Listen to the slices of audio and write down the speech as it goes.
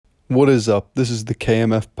What is up? This is the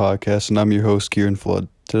KMF podcast, and I'm your host, Kieran Flood.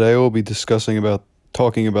 Today I will be talking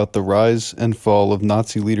about the rise and fall of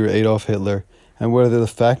Nazi leader Adolf Hitler, and whether the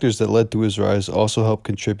factors that led to his rise also helped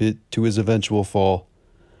contribute to his eventual fall.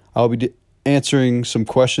 I'll be answering some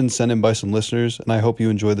questions sent in by some listeners, and I hope you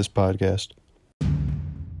enjoy this podcast.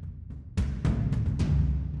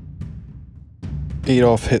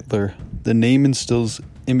 Adolf Hitler. The name instills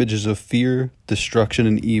images of fear, destruction,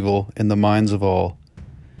 and evil in the minds of all.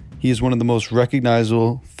 He is one of the most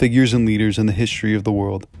recognizable figures and leaders in the history of the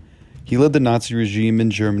world. He led the Nazi regime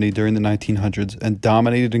in Germany during the 1900s and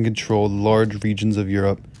dominated and controlled large regions of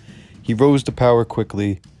Europe. He rose to power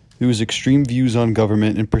quickly through his extreme views on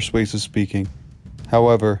government and persuasive speaking.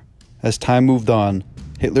 However, as time moved on,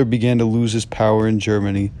 Hitler began to lose his power in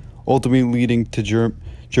Germany, ultimately leading to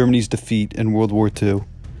Germany's defeat in World War II.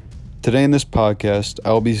 Today in this podcast,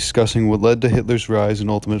 I will be discussing what led to Hitler's rise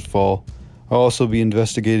and ultimate fall. I'll also be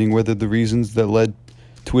investigating whether the reasons that led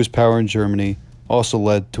to his power in Germany also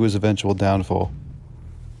led to his eventual downfall.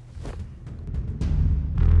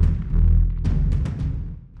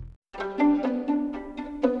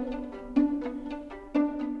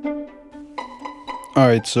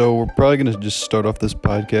 Alright, so we're probably going to just start off this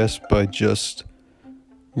podcast by just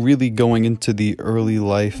really going into the early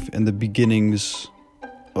life and the beginnings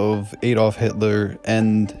of Adolf Hitler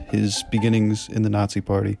and his beginnings in the Nazi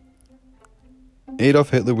Party. Adolf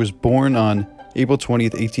Hitler was born on April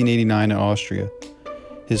 20th, 1889 in Austria.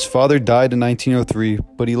 His father died in 1903,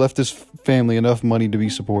 but he left his family enough money to be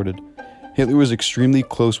supported. Hitler was extremely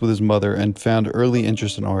close with his mother and found early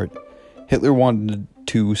interest in art. Hitler wanted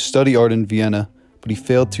to study art in Vienna, but he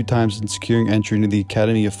failed 2 times in securing entry into the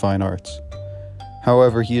Academy of Fine Arts.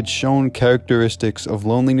 However, he had shown characteristics of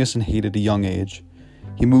loneliness and hate at a young age.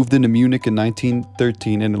 He moved into Munich in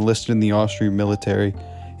 1913 and enlisted in the Austrian military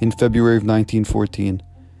in February of 1914.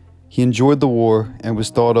 He enjoyed the war and was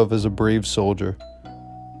thought of as a brave soldier.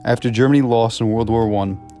 After Germany lost in World War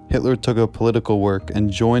I, Hitler took up political work and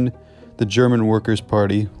joined the German Workers'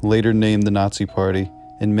 Party, later named the Nazi Party,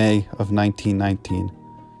 in May of 1919.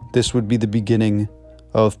 This would be the beginning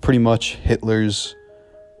of pretty much Hitler's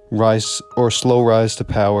rise or slow rise to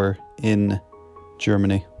power in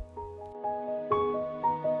Germany.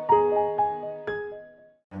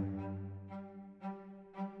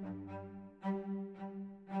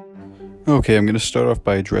 Okay, I'm going to start off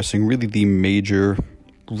by addressing really the major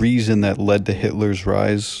reason that led to Hitler's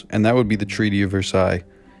rise, and that would be the Treaty of Versailles.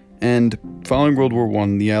 And following World War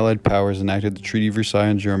I, the Allied powers enacted the Treaty of Versailles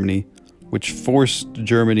in Germany, which forced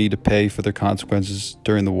Germany to pay for their consequences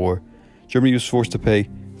during the war. Germany was forced to pay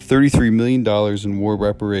 $33 million in war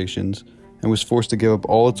reparations and was forced to give up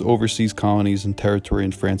all its overseas colonies and territory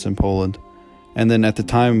in France and Poland. And then at the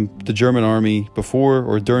time, the German army, before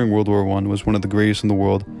or during World War I, was one of the greatest in the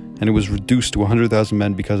world, and it was reduced to 100,000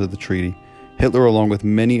 men because of the treaty. Hitler, along with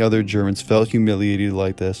many other Germans, felt humiliated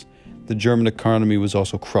like this. The German economy was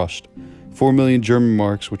also crushed. 4 million German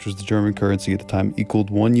marks, which was the German currency at the time,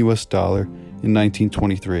 equaled $1 in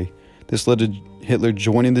 1923. This led to Hitler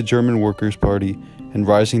joining the German Workers' Party and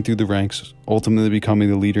rising through the ranks, ultimately becoming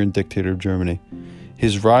the leader and dictator of Germany.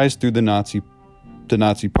 His rise through the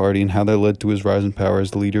Nazi Party and how that led to his rise in power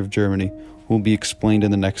as the leader of Germany will be explained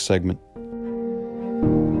in the next segment.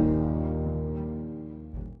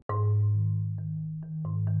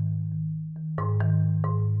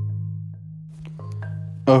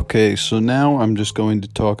 Okay, so now I'm just going to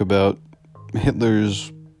talk about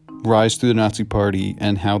Hitler's rise through the Nazi Party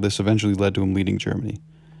and how this eventually led to him leading Germany.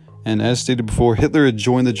 And as stated before, Hitler had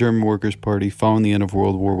joined the German Workers' Party following the end of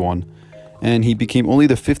World War I, and he became only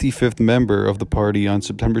the 55th member of the party on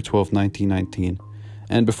September 12, 1919.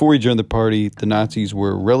 And before he joined the party, the Nazis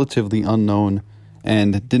were relatively unknown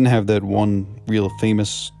and didn't have that one real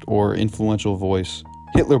famous or influential voice.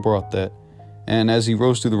 Hitler brought that. And as he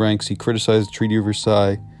rose through the ranks, he criticized the Treaty of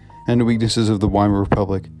Versailles and the weaknesses of the Weimar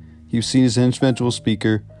Republic. He was seen as an influential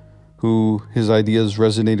speaker who his ideas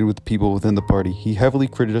resonated with the people within the party. He heavily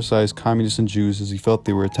criticized communists and Jews as he felt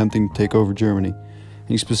they were attempting to take over Germany. And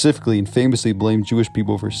he specifically and famously blamed Jewish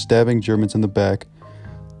people for stabbing Germans in the back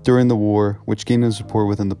during the war, which gained him support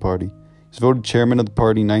within the party. He was voted chairman of the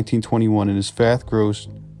party in 1921, and his fast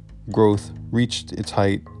growth reached its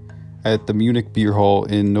height at the Munich Beer Hall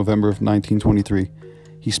in November of 1923.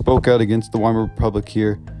 He spoke out against the Weimar Republic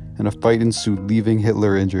here, and a fight ensued, leaving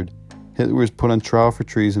Hitler injured. Hitler was put on trial for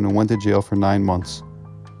treason and went to jail for 9 months.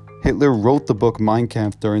 Hitler wrote the book Mein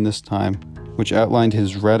Kampf during this time, which outlined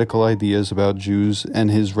his radical ideas about Jews and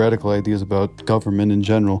his radical ideas about government in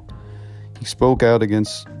general. He spoke out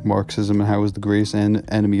against Marxism and how it was the greatest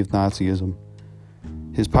enemy of Nazism.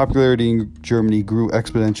 his popularity in Germany grew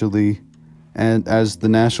exponentially, and as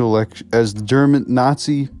the German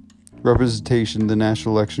Nazi representation in the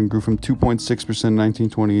national election grew from 2.6% in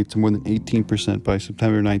 1928 to more than 18% by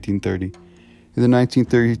September 1930. In the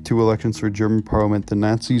 1932 elections for German parliament, the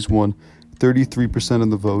Nazis won 33% of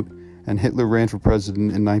the vote, and Hitler ran for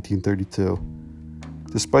president in 1932.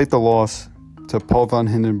 Despite the loss to Paul von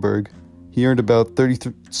Hindenburg, he earned about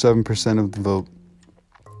 37% of the vote.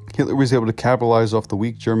 Hitler was able to capitalize off the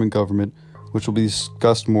weak German government, which will be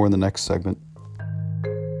discussed more in the next segment.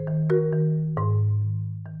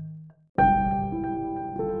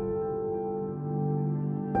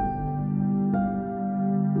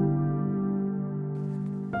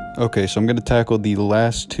 Okay, so I'm going to tackle the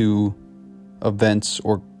last two events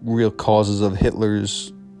or real causes of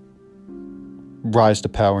Hitler's rise to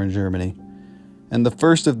power in Germany. And the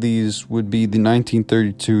first of these would be the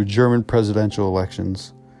 1932 German presidential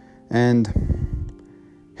elections. And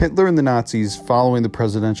Hitler and the Nazis, following the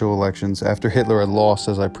presidential elections, after Hitler had lost,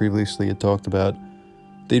 as I previously had talked about,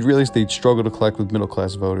 they'd realized they'd struggle to collect with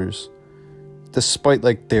middle-class voters. Despite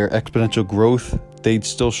their exponential growth, they'd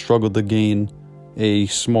still struggled to gain a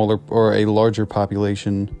smaller or a larger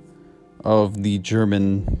population of the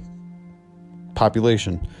German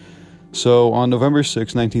population. So on November 6,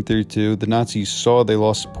 1932, the Nazis saw they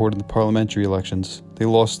lost support in the parliamentary elections. They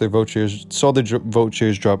lost their vote shares, saw their vote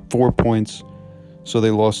shares drop 4 points, so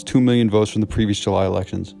they lost 2 million votes from the previous July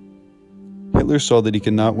elections. Hitler saw that he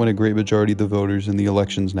could not win a great majority of the voters in the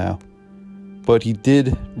elections now. But he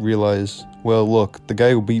did realize, well, look, the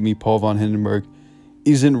guy who beat me, Paul von Hindenburg,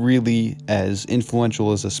 isn't really as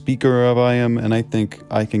influential as a speaker as I am, and I think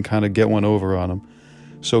I can kind of get one over on him.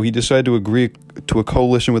 So he decided to agree to a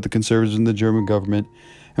coalition with the conservatives in the German government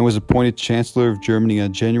and was appointed Chancellor of Germany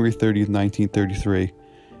on January 30th, 1933.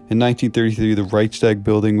 In 1933, the Reichstag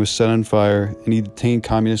building was set on fire, and he detained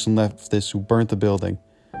communists and leftists who burnt the building.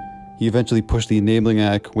 He eventually pushed the Enabling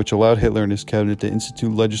Act, which allowed Hitler and his cabinet to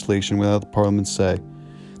institute legislation without the parliament's say.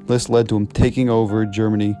 This led to him taking over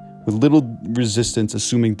Germany with little resistance,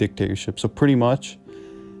 assuming dictatorship. So pretty much,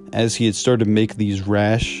 as he had started to make these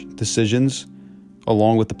rash decisions,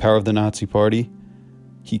 along with the power of the Nazi Party,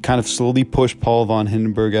 he kind of slowly pushed Paul von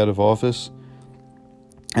Hindenburg out of office,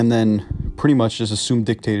 and then pretty much just assumed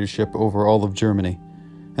dictatorship over all of Germany.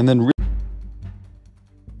 And then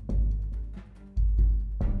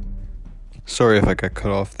sorry if I got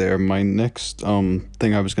cut off there. My next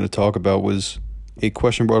thing I was going to talk about was a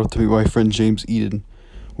question brought up to me by my friend James Eden,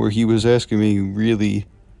 where he was asking me really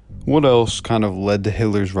what else kind of led to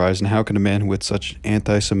Hitler's rise, and how can a man with such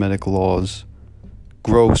anti-Semitic laws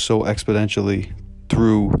grow so exponentially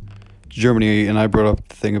through Germany. And I brought up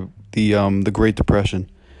the thing of the Great Depression,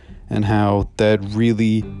 and how that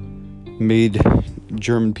really made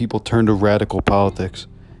German people turn to radical politics.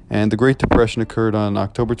 And the Great Depression occurred on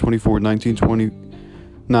October 24,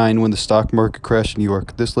 1929, when the stock market crashed in New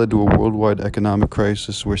York. This led to a worldwide economic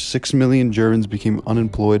crisis where 6 million Germans became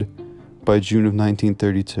unemployed by June of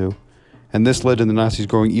 1932. And this led to the Nazis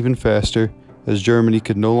growing even faster, as Germany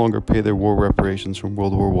could no longer pay their war reparations from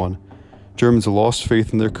World War I. Germans lost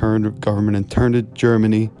faith in their current government and turned to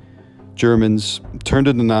Germany. Germans turned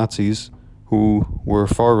to the Nazis, who were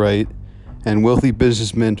far right, and wealthy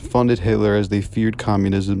businessmen funded Hitler as they feared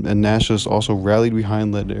communism, and nationalists also rallied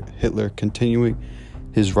behind Hitler, continuing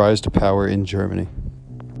his rise to power in Germany.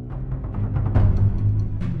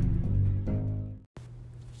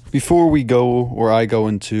 Before I go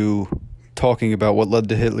into talking about what led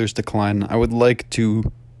to Hitler's decline, I would like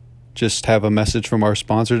to just have a message from our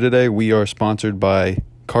sponsor today. We are sponsored by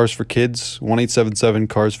Cars for Kids, 1-877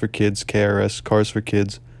 Cars for Kids, KRS, Cars for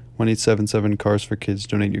Kids, 1-877 Cars for Kids.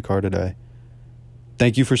 Donate your car today.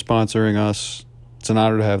 Thank you for sponsoring us. It's an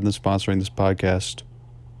honor to have them sponsoring this podcast.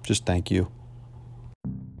 Just thank you.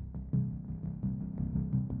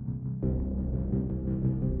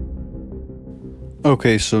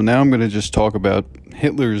 Okay, so now I'm going to just talk about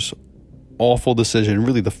Hitler's awful decision,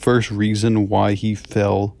 really the first reason why he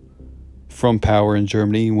fell from power in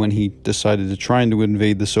Germany, when he decided to try and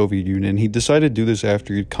invade the Soviet Union. He decided to do this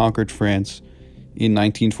after he had conquered France in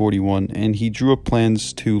 1941, and he drew up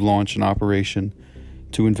plans to launch an operation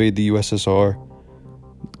to invade the USSR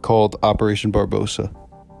called Operation Barbarossa.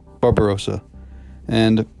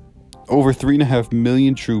 And over 3.5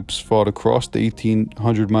 million troops fought across the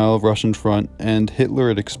 1,800-mile Russian front, and Hitler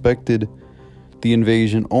had expected the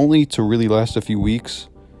invasion only to really last a few weeks,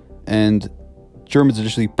 and Germans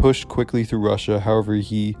initially pushed quickly through Russia. However,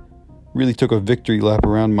 he really took a victory lap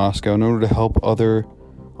around Moscow in order to help other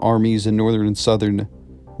armies in northern and southern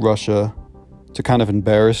Russia to kind of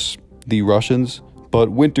embarrass the Russians.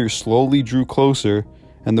 But winter slowly drew closer,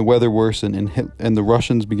 and the weather worsened, and the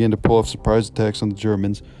Russians began to pull off surprise attacks on the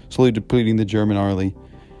Germans, slowly depleting the German army.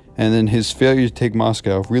 And then his failure to take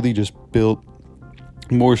Moscow really just built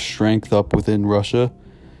more strength up within Russia,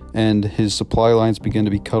 and his supply lines began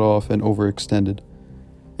to be cut off and overextended.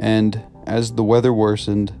 And as the weather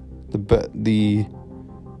worsened, the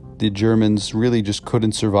Germans really just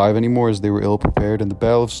couldn't survive anymore, as they were ill-prepared, and the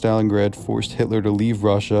Battle of Stalingrad forced Hitler to leave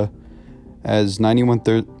Russia, as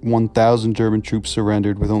 91,000 German troops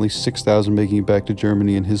surrendered, with only 6,000 making it back to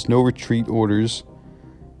Germany, and his no-retreat orders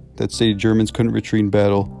that stated Germans couldn't retreat in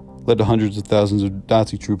battle led to hundreds of thousands of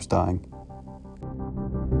Nazi troops dying.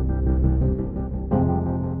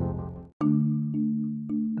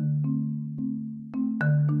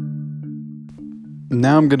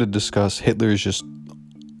 Now I'm going to discuss Hitler's just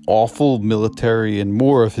awful military and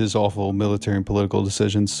more of his awful military and political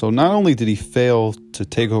decisions. So not only did he fail to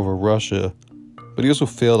take over Russia, but he also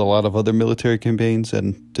failed a lot of other military campaigns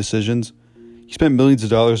and decisions. He spent millions of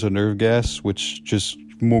dollars on nerve gas, which just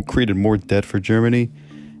created more debt for Germany.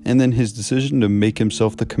 And then his decision to make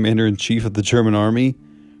himself the commander-in-chief of the German army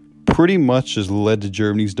pretty much just led to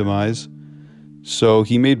Germany's demise. So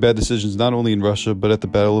he made bad decisions not only in Russia, but at the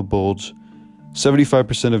Battle of Bulge.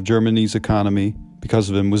 75% of Germany's economy, because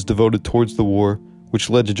of him, was devoted towards the war, which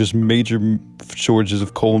led to just major shortages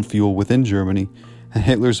of coal and fuel within Germany. And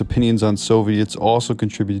Hitler's opinions on Soviets also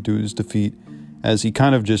contributed to his defeat, as he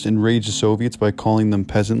kind of just enraged the Soviets by calling them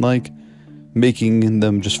peasant-like, making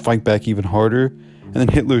them just fight back even harder. And then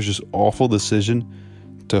Hitler's just awful decision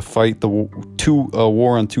to fight the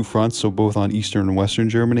war on two fronts, so both on Eastern and Western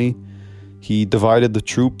Germany. He divided the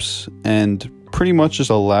troops and pretty much just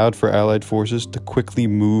allowed for Allied forces to quickly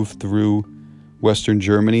move through Western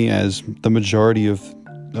Germany, as the majority of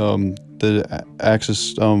the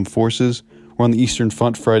Axis forces were on the Eastern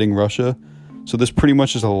Front fighting Russia. So this pretty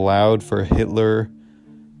much just allowed for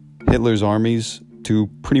Hitler's armies to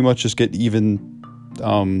pretty much just get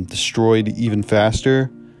destroyed even faster,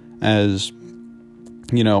 as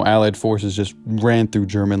Allied forces just ran through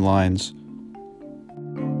German lines.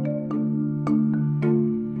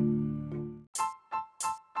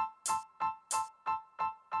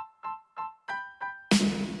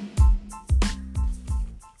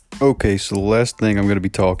 Okay, so the last thing I'm going to be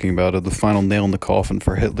talking about, the final nail in the coffin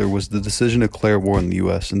for Hitler, was the decision to declare war on the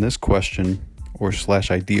U.S. And this question, or /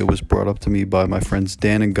 idea, was brought up to me by my friends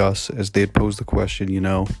Dan and Gus, as they had posed the question,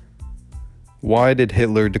 why did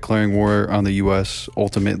Hitler declaring war on the U.S.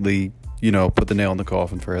 ultimately, put the nail in the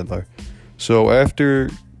coffin for Hitler? So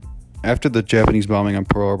after the Japanese bombing on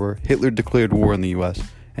Pearl Harbor, Hitler declared war on the U.S.,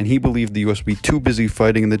 and he believed the U.S. would be too busy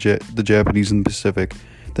fighting the Japanese in the Pacific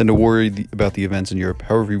than to worry about the events in Europe.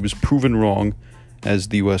 However, he was proven wrong, as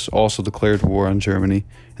the U.S. also declared war on Germany,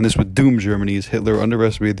 and this would doom Germany, as Hitler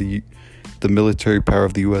underestimated the military power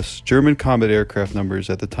of the U.S. German combat aircraft numbers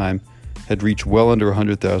at the time had reached well under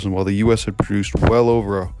 100,000, while the U.S. had produced well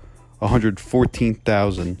over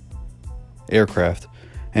 114,000 aircraft,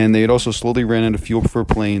 and they had also slowly ran out of fuel for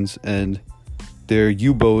planes, and their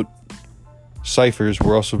U-boat ciphers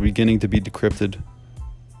were also beginning to be decrypted,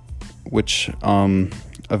 which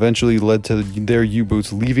eventually led to their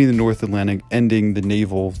U-boats leaving the North Atlantic, ending the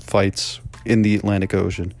naval fights in the Atlantic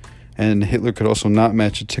Ocean. And Hitler could also not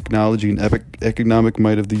match the technology and economic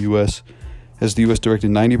might of the U.S., as the U.S.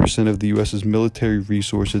 directed 90% of the U.S.'s military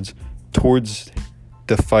resources towards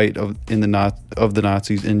the fight of the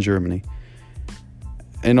Nazis in Germany.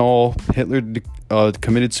 In all, Hitler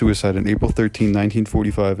committed suicide on April 13,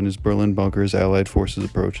 1945, in his Berlin bunker as Allied forces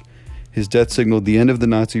approached. His death signaled the end of the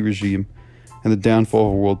Nazi regime and the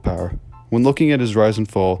downfall of world power. When looking at his rise and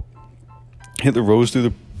fall, Hitler rose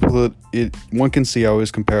through one can see how it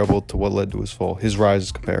is comparable to what led to his fall. His rise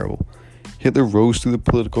is comparable. Hitler rose through the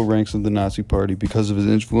political ranks of the Nazi Party because of his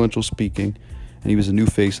influential speaking, and he was a new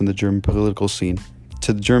face in the German political scene.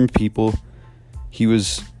 To the German people, he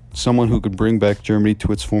was someone who could bring back Germany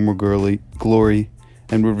to its former glory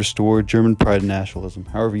and would restore German pride and nationalism.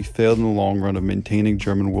 However, he failed in the long run of maintaining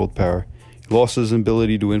German world power. He lost his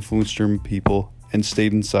ability to influence German people and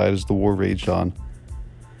stayed inside as the war raged on.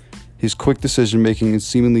 His quick decision-making had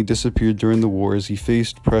seemingly disappeared during the war as he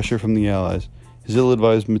faced pressure from the Allies. His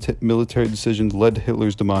ill-advised military decisions led to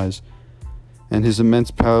Hitler's demise, and his immense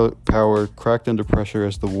power cracked under pressure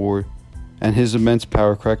as the war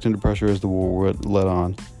led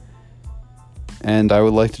on. And I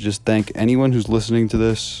would like to just thank anyone who's listening to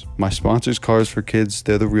this. My sponsors, Cars for Kids,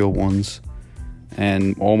 they're the real ones.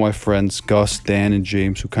 And all my friends, Gus, Dan, and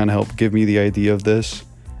James, who kind of helped give me the idea of this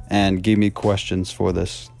and gave me questions for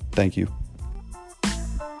this. Thank you.